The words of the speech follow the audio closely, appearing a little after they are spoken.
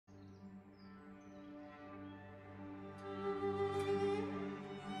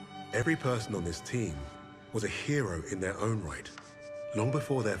Every person on this team was a hero in their own right, long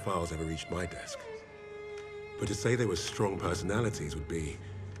before their files ever reached my desk. But to say they were strong personalities would be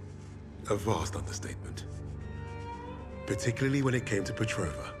a vast understatement. Particularly when it came to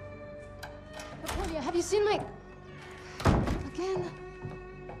Petrova. Polina, have you seen my... Again?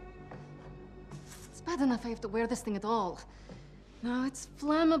 It's bad enough I have to wear this thing at all. Now it's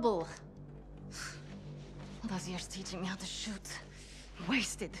flammable. All those years teaching me how to shoot.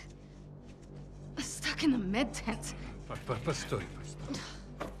 Wasted. Stuck in a med tent. Постой.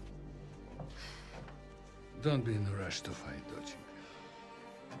 Don't be in a rush to fight, доченька.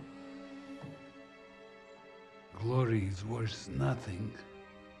 Glory is worth nothing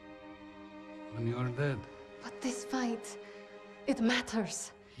when you're dead. But this fight, it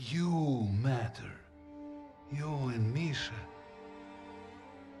matters. You matter. You and Misha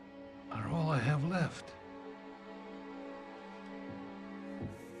are all I have left.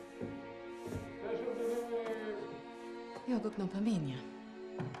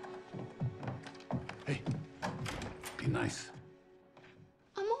 Hey, be nice.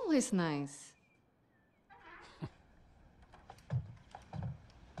 I'm always nice.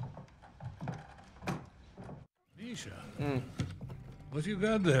 Misha, what you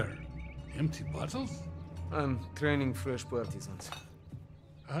got there? Empty bottles? I'm training fresh partisans.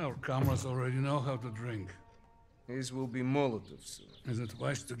 Our comrades already know how to drink. These will be Molotovs soon. Is it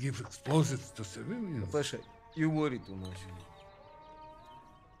wise to give explosives to civilians? Pasha, you worry too much.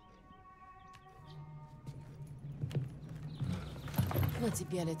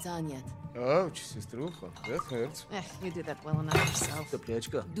 Ouch, сеструха, that hurts. You did that well enough yourself.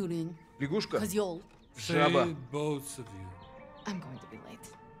 Топлячка. Дурень. Лягушка. Козёл. Жаба. Say it, both of you. I'm going to be late.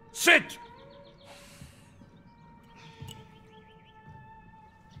 Sit!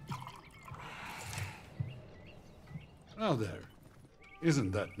 Now there.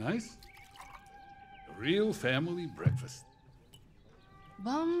 Isn't that nice? A real family breakfast.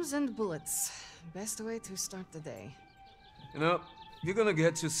 Bombs and bullets. Best way to start the day. You know, you're gonna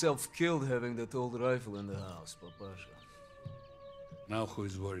get yourself killed having that old rifle in the house, Papasha. Now who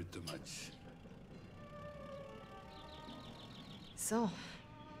is worried too much? So,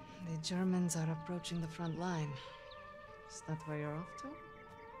 the Germans are approaching the front line. Is that where you're off to?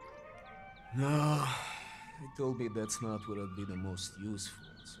 No, they told me that's not where I'd be the most useful,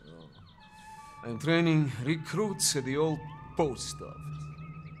 so... I'm training recruits at the old post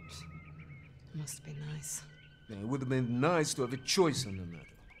office. Must be nice. Yeah, it would have been nice to have a choice on the matter.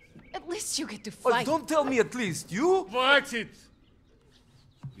 At least you get to Oh, fight! don't tell me at least, you? Watch it!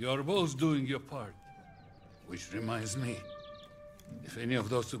 You're both doing your part. Which reminds me, if any of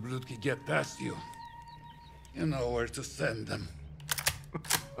those Ublutki get past you, you know where to send them.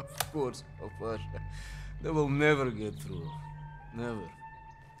 Of course, Papasha. They will never get through. Never.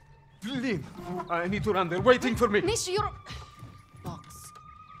 Blin! I need to run. They're waiting for me. Misha, you're... Box.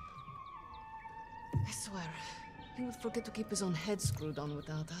 I swear, he would forget to keep his own head screwed on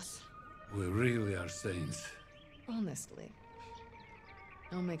without us. We really are saints. Honestly.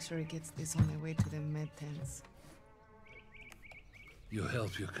 I'll make sure he gets this on the way to the med tents. You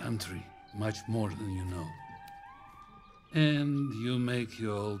help your country much more than you know. And you make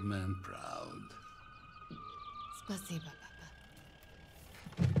your old man proud. Spasiba,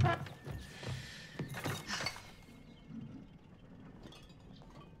 Papa.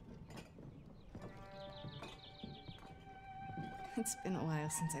 It's been a while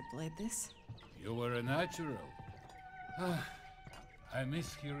since I played this. You were a natural. I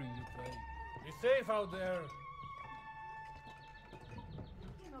miss hearing you play. Be safe out there.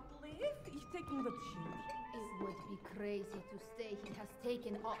 Cannot believe he's taking the chin. It would be crazy to say he has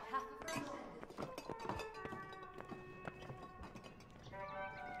taken off half of it.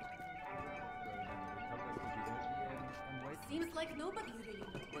 Seems like nobody really.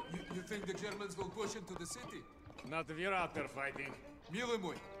 But you think the Germans will push into the city? Not we're out there fighting. Mилый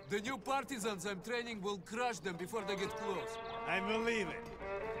мой, the new partisans I'm training will crush them before they get close. I believe it.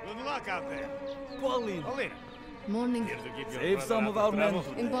 Good luck out there. Polina, Polina, Morning. here to keep your save brother some out of our men.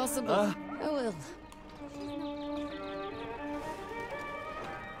 trouble. Impossible. I will.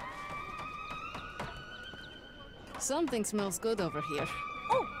 Something smells good over here.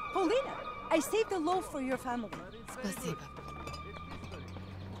 Oh, Polina! I saved a loaf for your family. Spasiba.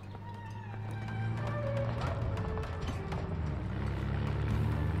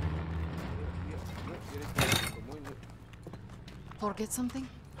 Forget something?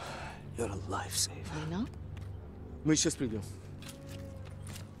 You're a lifesaver. You know? Мы сейчас придем.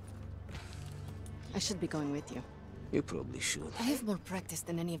 I should be going with you. You probably should. I have more practice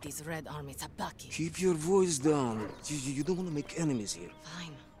than any of these Red Army tabaki. Keep your voice down. You don't want to make enemies here.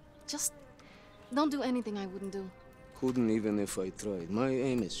 Fine. Just don't do anything I wouldn't do. Couldn't even if I tried. My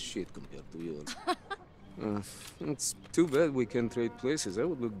aim is shit compared to yours. It's too bad we can't trade places. I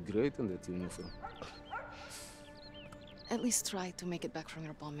would look great in that uniform. At least try to make it back from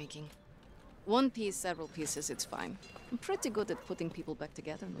your bomb making. One piece, several pieces, it's fine. I'm pretty good at putting people back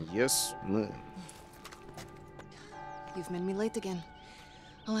together. Yes, ma'am. You've made me late again.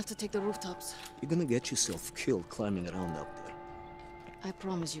 I'll have to take the rooftops. You're gonna get yourself killed climbing around up there. I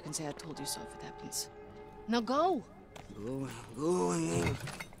promise you can say I told you so if it happens. Now go! Going.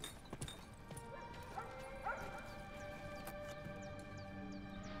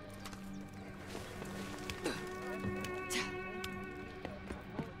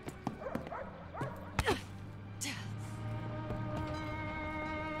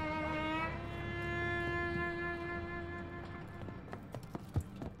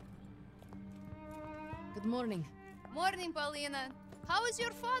 Good morning. Morning, Polina. How is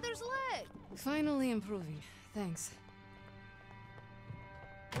your father's leg? Finally improving. Thanks.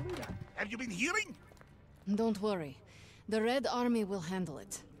 Have you been healing? Don't worry. The Red Army will handle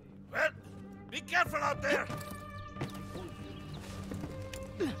it. Well, be careful out there!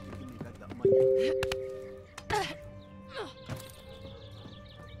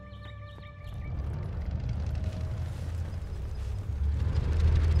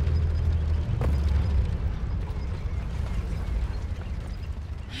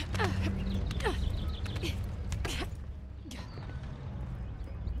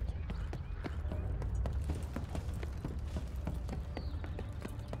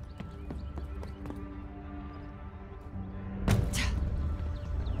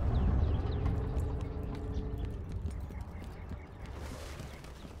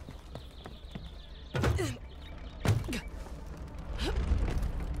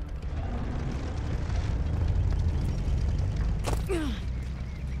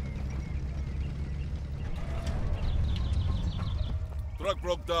 Truck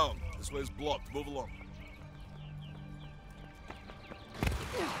broke down. This way's blocked. Move along.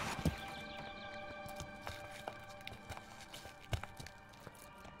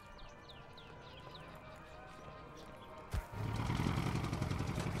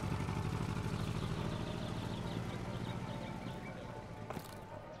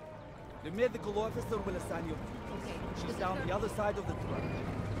 The medical officer will assign you. Okay. She's down the other side of the truck.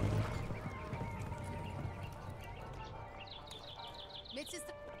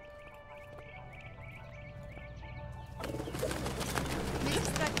 Medsister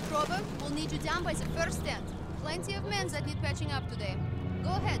Petrova, we'll need you down by the first stand. Plenty of men that need patching up today. Go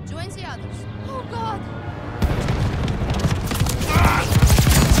ahead, join the others. Oh, God!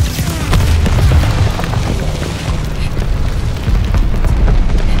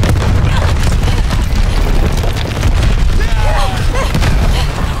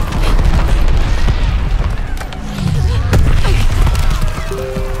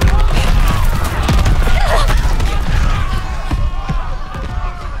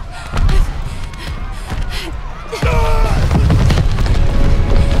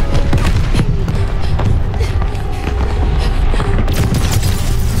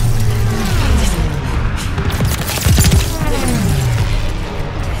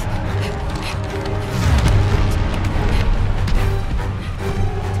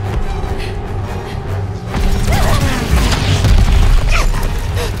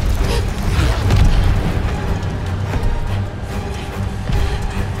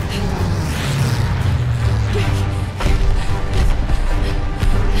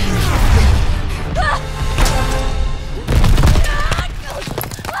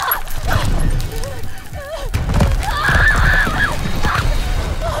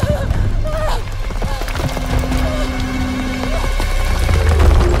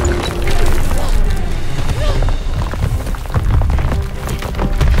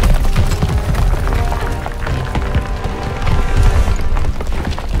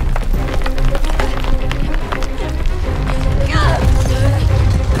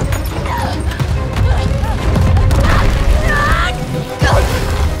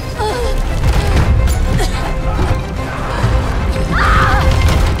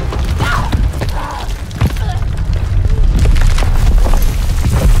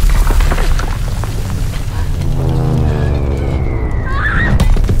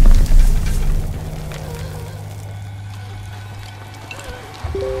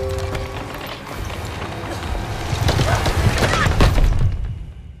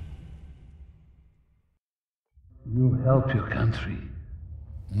 You help your country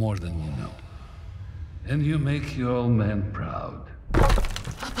more than you know. And you make your old man proud.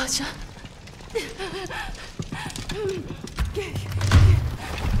 Papacha.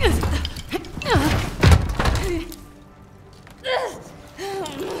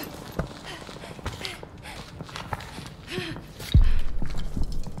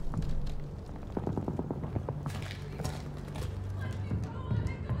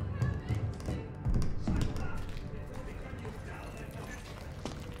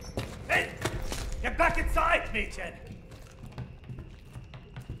 Get back inside, Mädchen!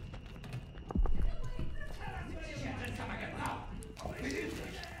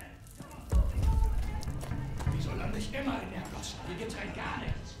 Wieso lande ich immer in der Gosse? Hier gibt's rein gar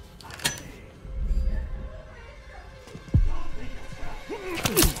nichts.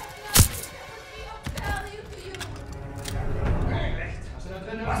 Hey, rechts! Was ist da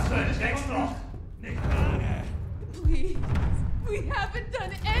drin? Was für ein Drecksloch? Nicht lange! Please, we haven't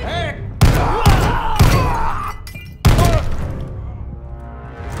done anything! Hey!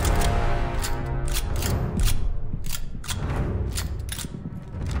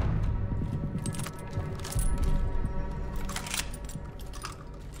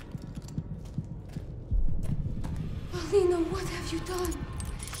 Polina, what have you done?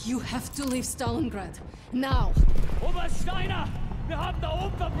 You have to leave Stalingrad. Now! Oberst Steiner! Wir haben da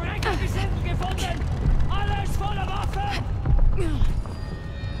oben Verbrechergeschichten gefunden! Alles voller Waffen!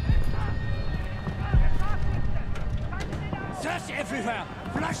 Search everywhere!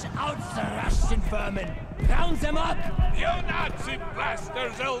 Flush out the Russian vermin! Round them up! You Nazi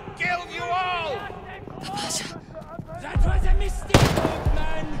bastards! I'll kill you all! Pasha! That was a mistake, old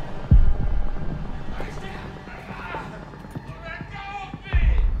man!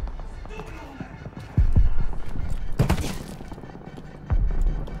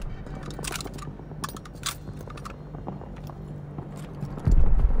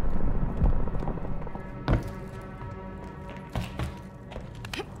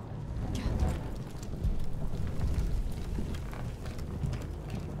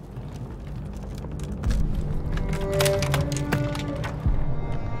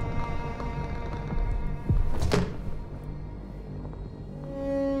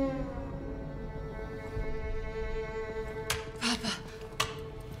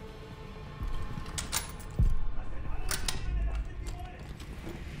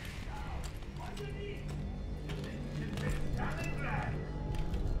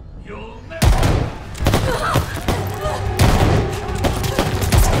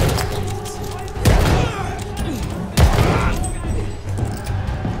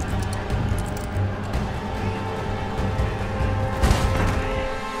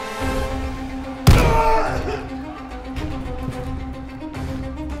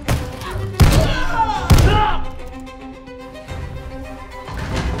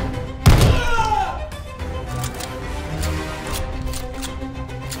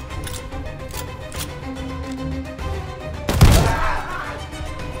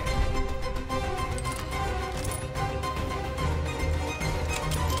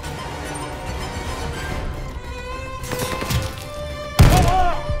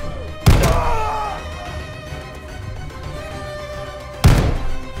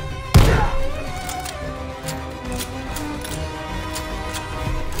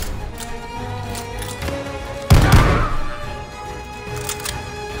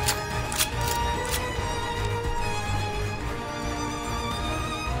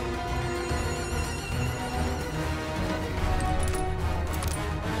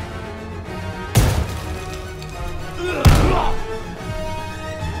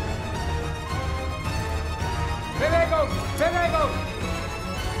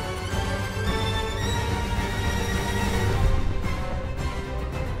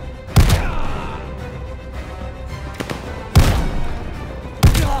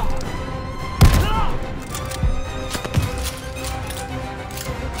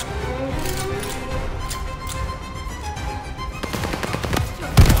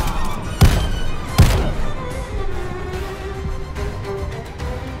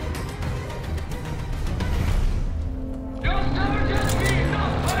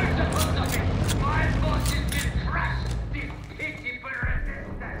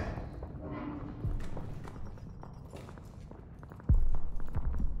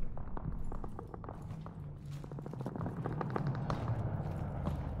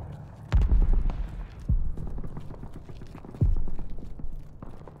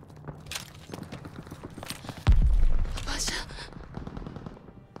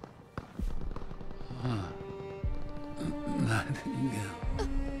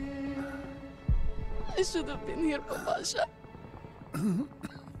 I should have been here, Papasha.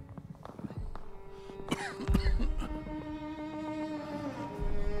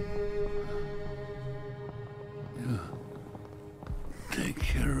 Take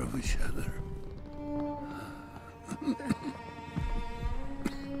care. each other.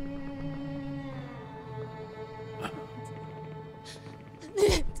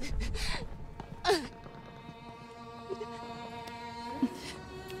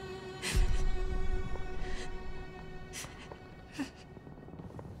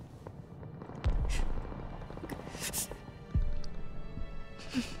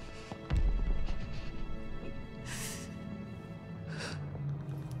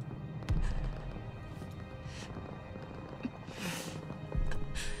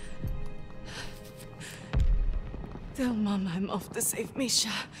 Tell Mom I'm off to save Misha.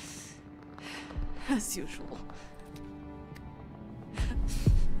 As usual.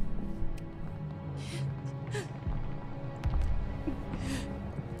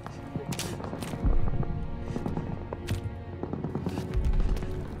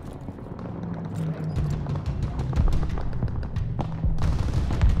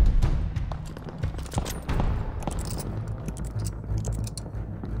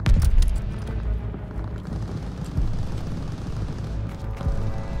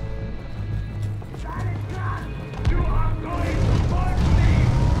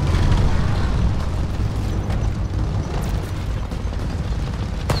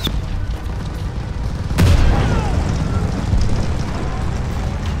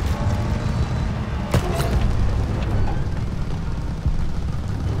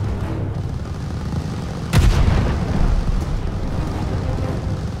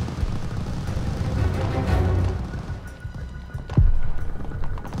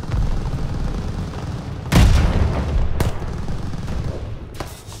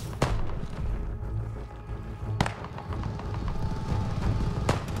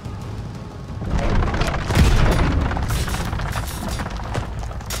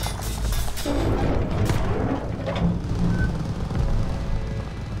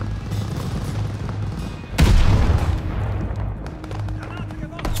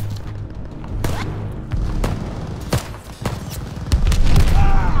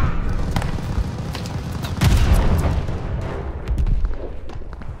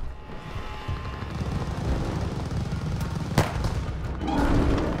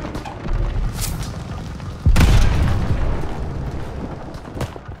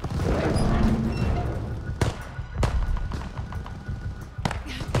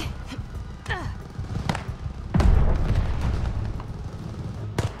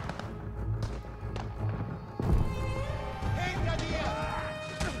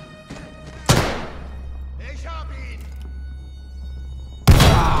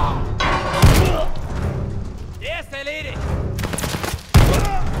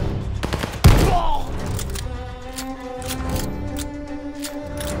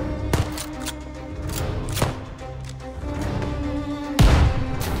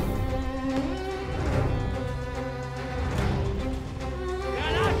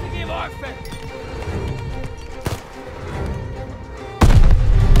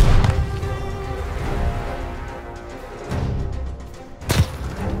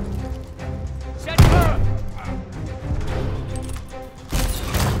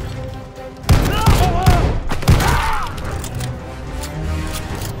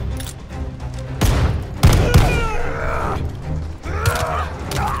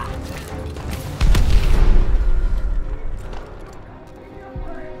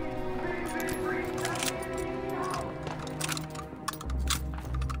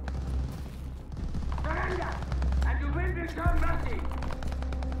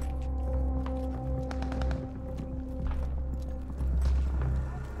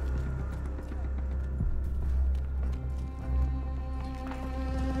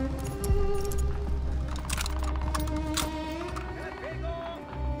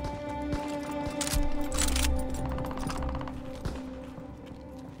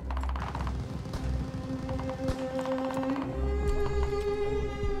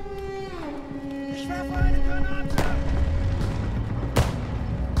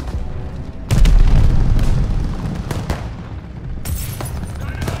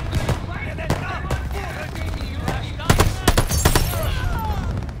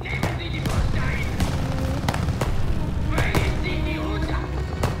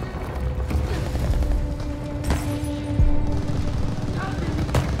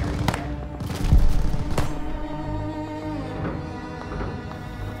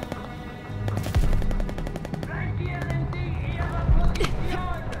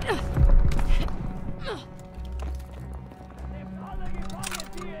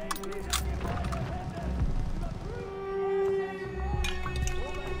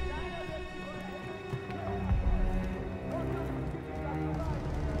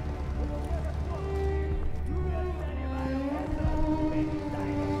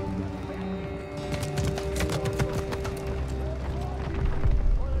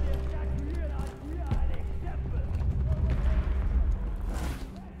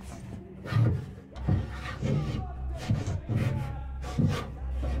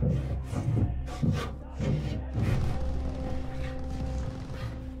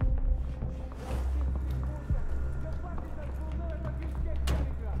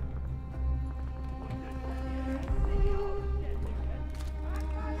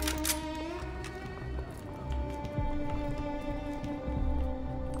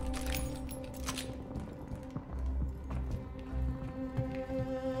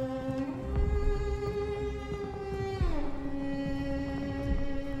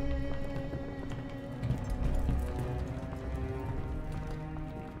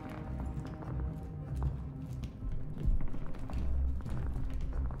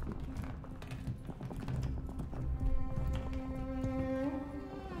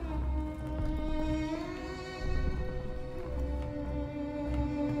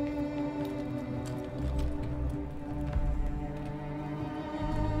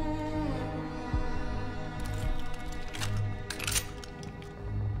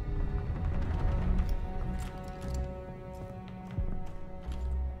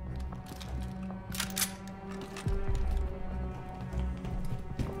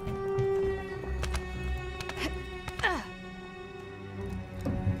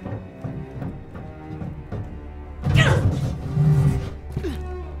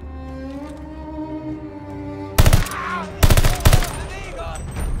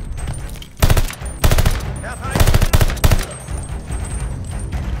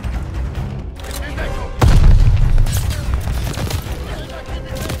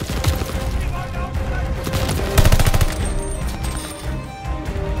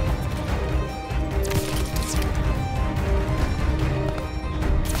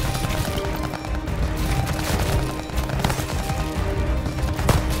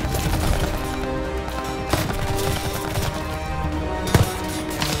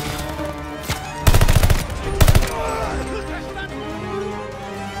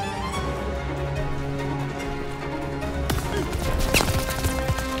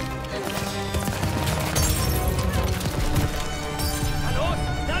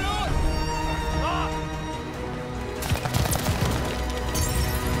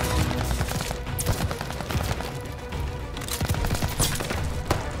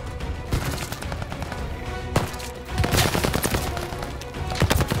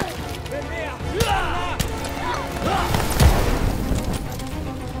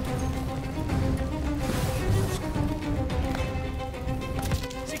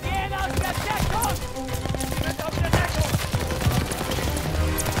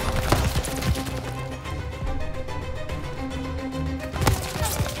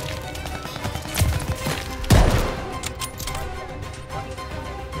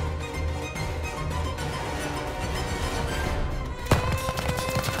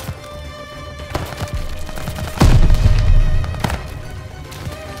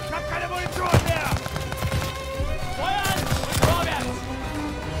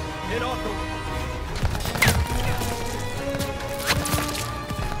 In Ordnung.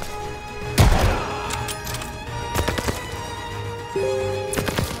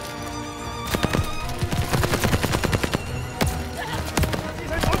 Sie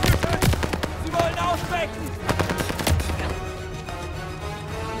sind ungeschützt! Sie wollen ausbrechen!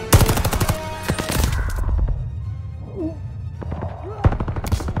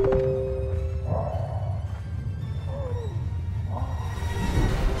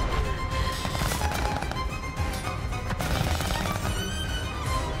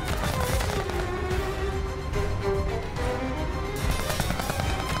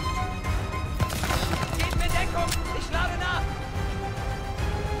 Gebt mir Deckung! Ich lade nach!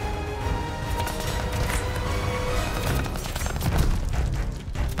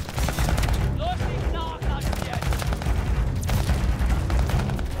 Los, nicht nachlassen jetzt!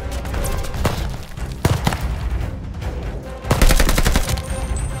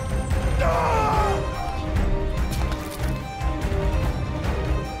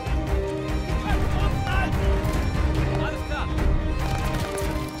 Alles klar!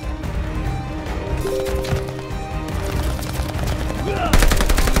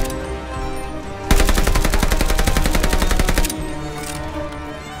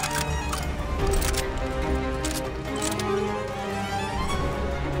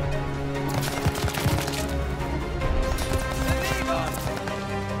 Bewegung!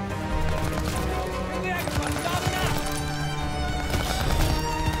 Bewegung, verdammt nach!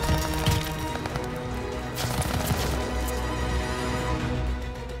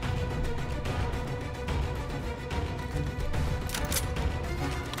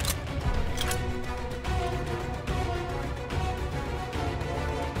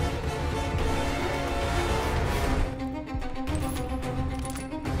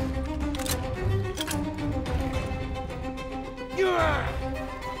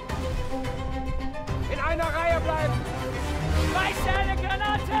 In einer Reihe bleiben! Schmeiß eine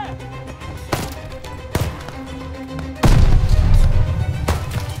Granate!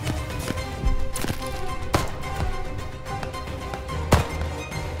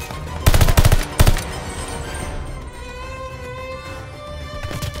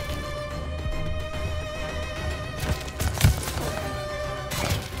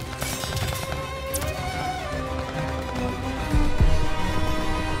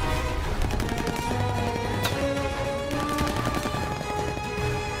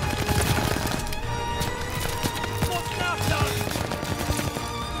 Muss nachladen!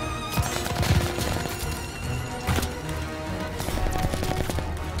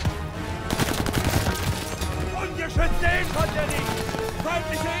 Ungeschützte Infanterie!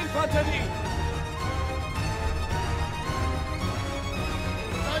 Feindliche Infanterie!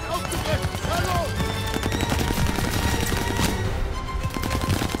 Seid aufgedeckt! Hallo!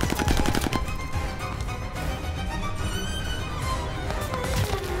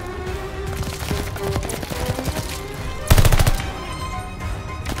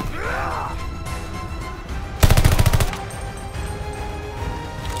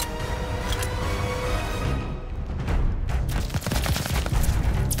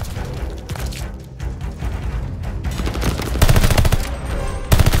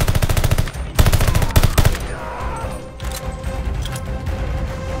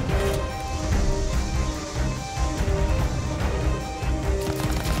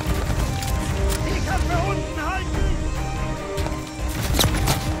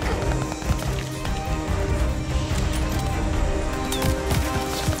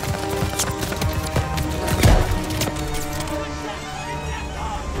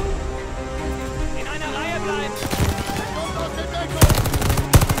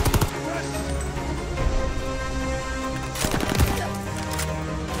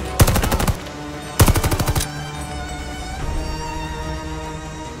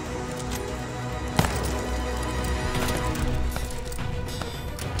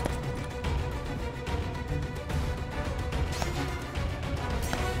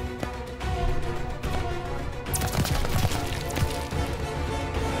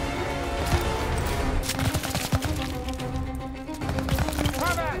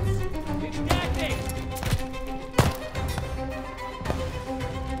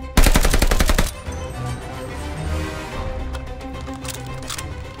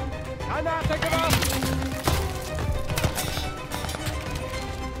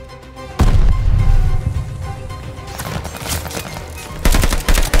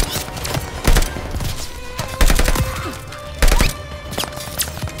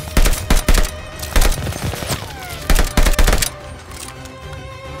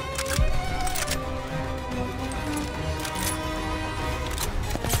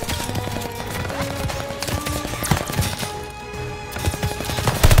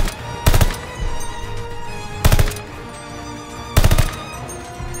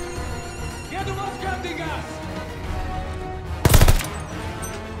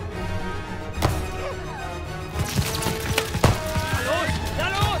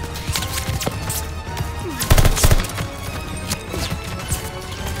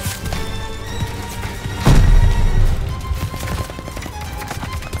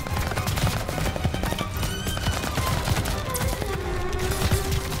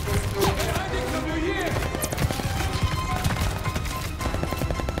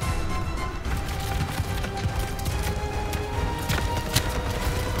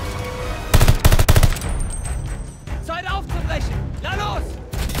 Na los!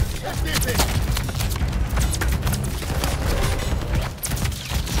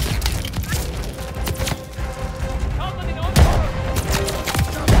 Schaut mal den Unfall!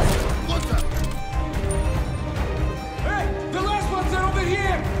 Runter! Hey! The last ones are over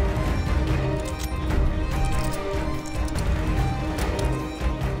here!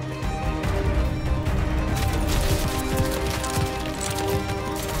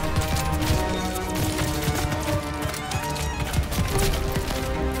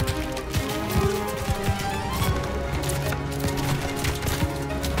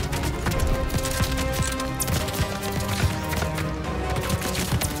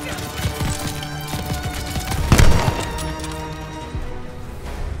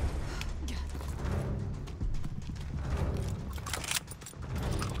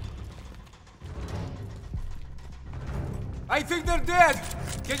 I think they're dead!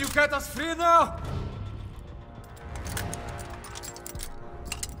 Can you cut us free now?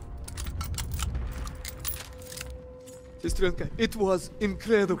 Sestrenka, it was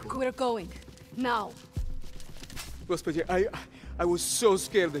incredible. We're going. Now. Господи, I was so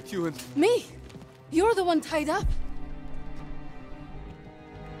scared that you and... Me? You're the one tied up.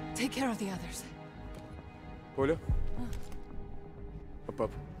 Take care of the others. Оля?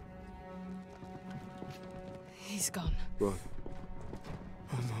 Пап. He's gone. Gone.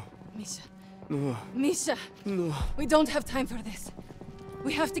 Oh no. Misha. No. Misha! No. We don't have time for this.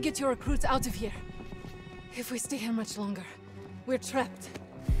 We have to get your recruits out of here. If we stay here much longer, we're trapped.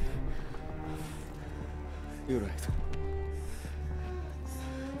 You're right.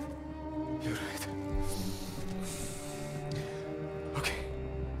 You're right. Okay.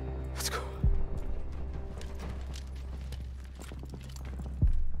 Let's go.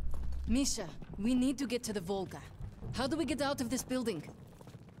 Misha, we need to get to the Volga. How do we get out of this building?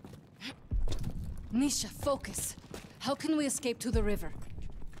 Misha, focus. How can we escape to the river?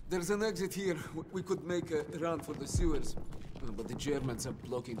 There's an exit here. We could make a run for the sewers. But the Germans are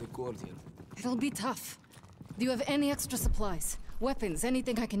blocking the corridor. It'll be tough. Do you have any extra supplies? Weapons,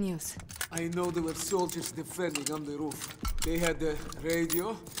 anything I can use? I know there were soldiers defending on the roof. They had a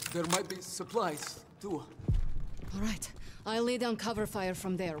radio. There might be supplies, too. All right. I'll lay down cover fire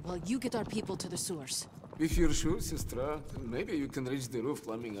from there while you get our people to the sewers. If you're sure, Sestra, maybe you can reach the roof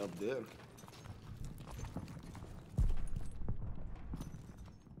climbing up there.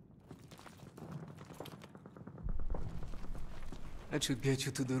 That should get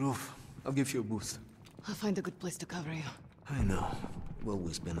you to the roof. I'll give you a boost. I'll find a good place to cover you. I know. You've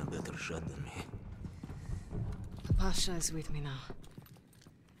always been a better shot than me. Pasha is with me now.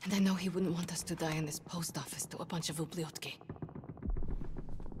 And I know he wouldn't want us to die in this post office to a bunch of ubliotki.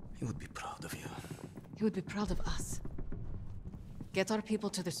 He would be proud of you. He would be proud of us. Get our people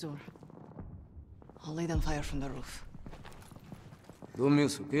to the sewer. I'll lay down fire from the roof. Don't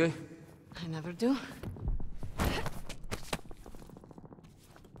miss, okay? I never do.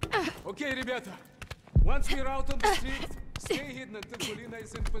 Okay, ребята. Once we're out on the street, stay hidden until Polina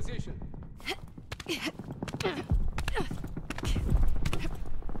is in position.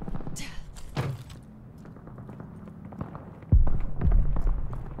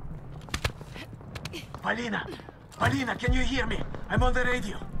 Polina! Polina, can you hear me? I'm on the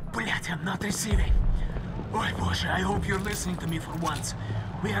radio. Блять, I'm not receiving. Ой, Боже, I hope you're listening to me for once.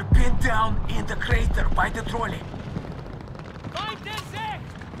 We are pinned down in the crater by the trolley.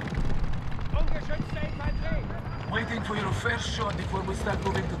 Waiting for your first shot before we start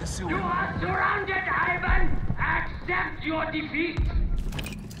moving to the sewer. You are surrounded, Ivan! Accept your defeat!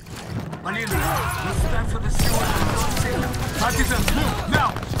 Polina, let's stand for the sewer and don't sail. Partisans, move,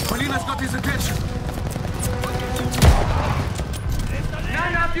 now! Polina's got his attention.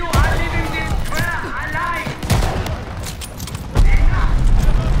 None of you are leaving this square alive! This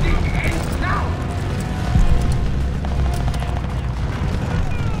ends now!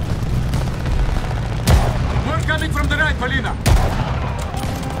 We're coming from the right, Polina!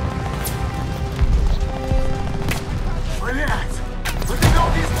 Блять! Where did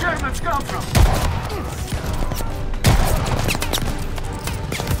all these Germans come from?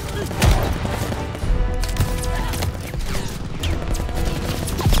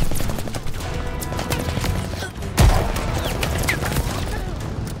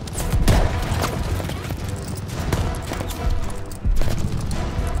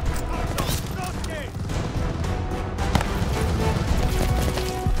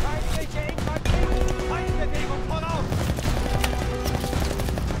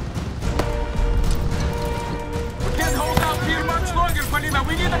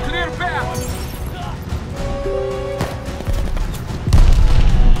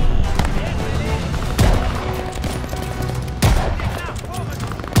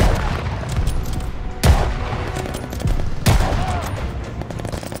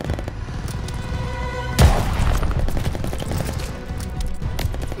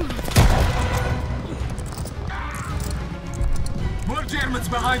 Germans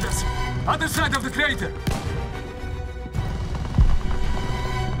behind us. Other side of the crater.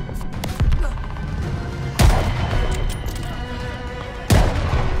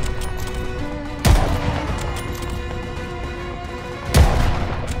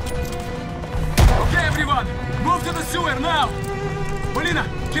 Okay, everyone, move to the sewer now. Polina,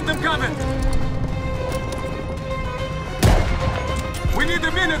 keep them covered. We need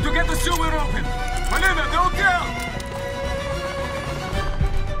a minute to get the sewer open. Polina, don't go!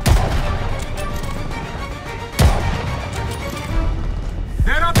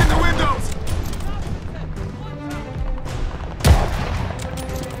 They're up in the windows!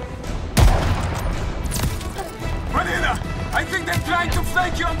 Polina, I think they're trying to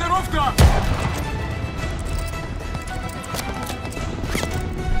flank you on the rooftop!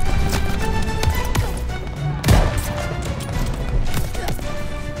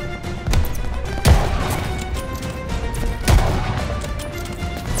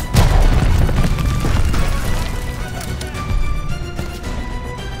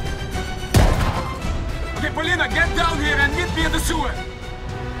 Polina, get down here and meet me in the sewer!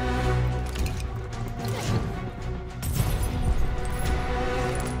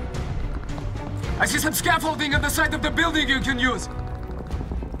 I see some scaffolding on the side of the building you can use!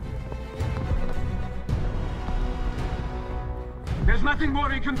 There's nothing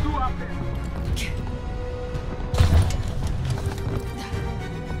more you can do out there!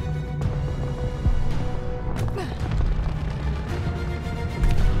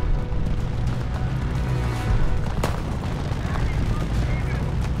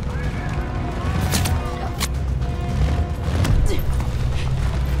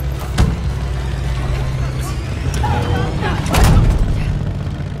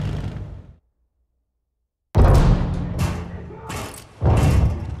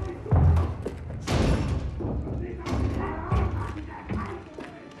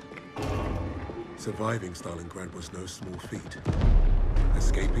 Surviving Stalingrad was no small feat.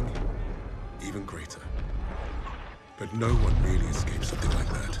 Escaping, even greater. But no one really escaped something like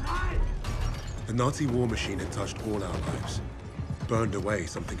that. The Nazi war machine had touched all our lives, burned away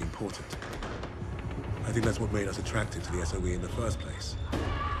something important. I think that's what made us attracted to the SOE in the first place.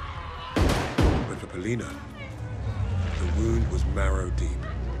 But for Polina, the wound was marrow deep.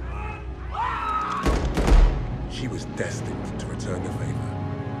 She was destined to return the favor.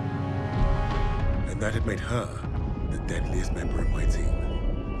 And that had made her the deadliest member of my team.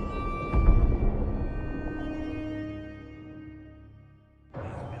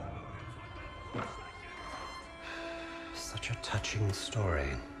 Such a touching story.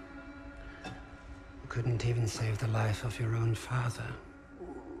 You couldn't even save the life of your own father.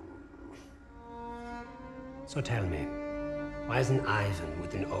 So tell me, why isn't Ivan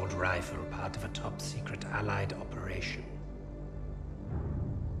with an old rifle part of a top-secret Allied operation?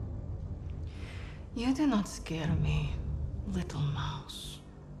 You do not scare me, little mouse.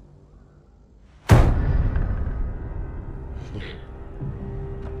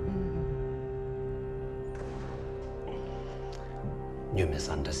 You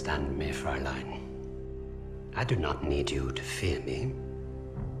misunderstand me, Fräulein. I do not need you to fear me.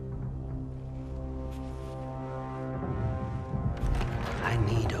 I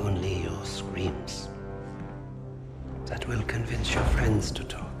need only your screams. That will convince your friends to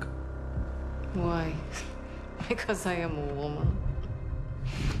talk. Why? Because I am a woman.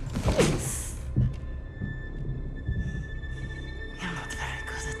 You're not very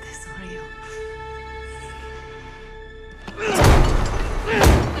good at this, are you?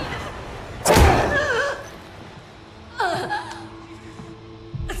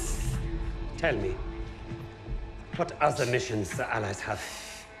 Tell me, what other missions the Allies have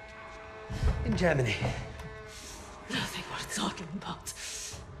in Germany? Nothing worth talking about.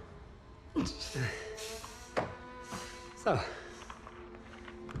 So,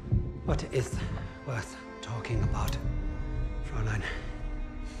 what is worth talking about, Fräulein?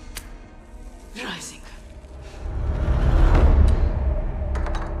 Rising.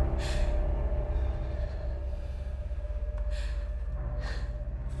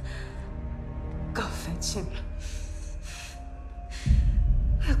 Go fetch him.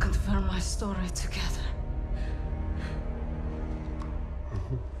 We'll confirm my story together.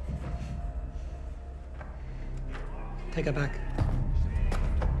 Take her back.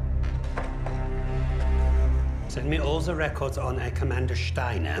 Send me all the records on a Commander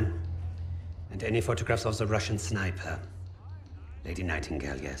Steiner and any photographs of the Russian sniper. Lady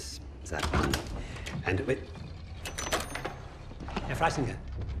Nightingale, yes, that one. And wait. Herr Freisinger,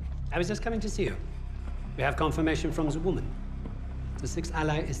 I was just coming to see you. We have confirmation from the woman. The sixth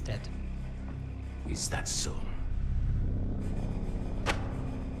ally is dead. Is that so?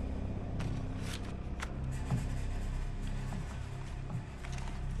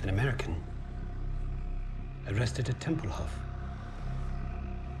 American arrested at Tempelhof,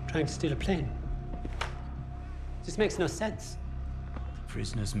 trying to steal a plane. This makes no sense. The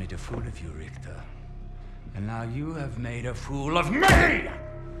prisoners made a fool of you, Richter. And now you have made a fool of me!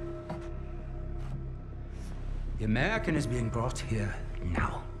 The American is being brought here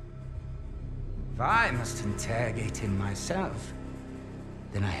now. If I must interrogate him myself,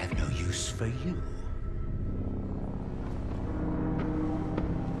 then I have no use for you.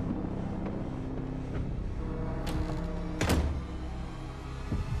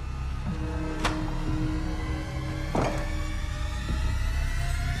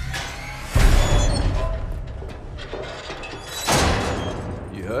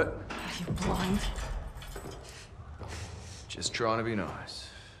 You hurt? Are you blind? Just trying to be nice.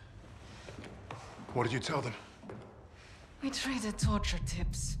 What did you tell them? We traded torture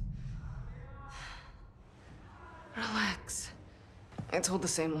tips. Relax. I told the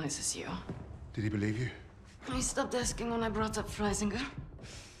same lies as you. Did he believe you? He stopped asking when I brought up Freisinger.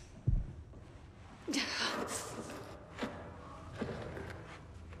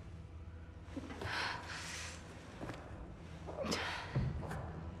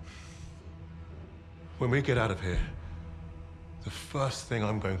 When we get out of here, the first thing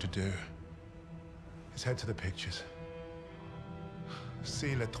I'm going to do is head to the pictures.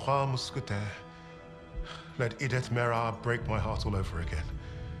 See Les Trois Mousquetaires. Let Edith Merard break my heart all over again.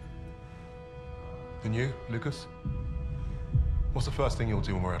 And you, Lucas? What's the first thing you'll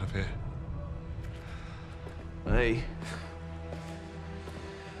do when we're out of here? Hey.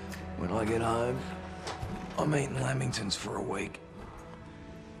 When I get home, I'm eating lamingtons for a week.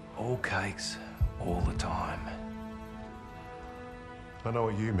 All cakes, all the time. I know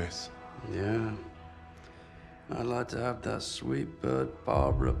what you miss. Yeah. I'd like to have that sweet bird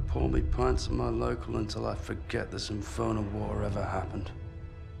Barbara pour me pints of my local until I forget this infernal war ever happened.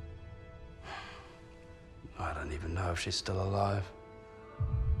 I don't even know if she's still alive.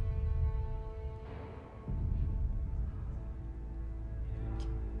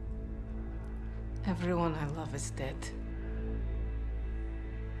 Everyone I love is dead.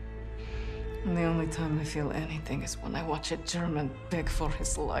 And the only time I feel anything is when I watch a German beg for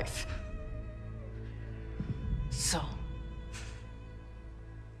his life. So,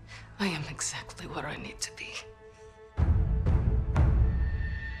 I am exactly where I need to be.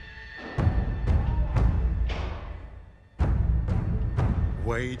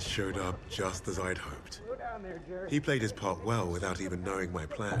 Wade showed up just as I'd hoped. He played his part well without even knowing my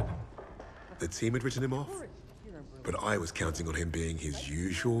plan. The team had written him off, but I was counting on him being his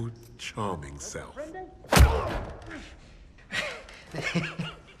usual charming self.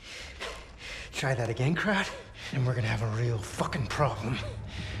 Try that again, crowd, and we're gonna have a real fucking problem.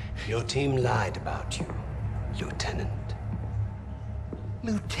 Your team lied about you, Lieutenant.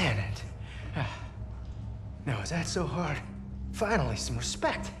 Lieutenant? Now, is that so hard? Finally, some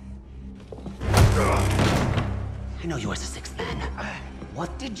respect. I know you as the sixth man.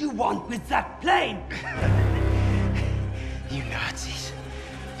 What did you want with that plane? You Nazis.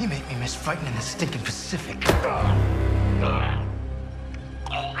 You make me miss fighting in the stinking Pacific.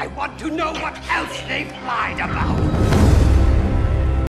 I want to know what else they've lied about.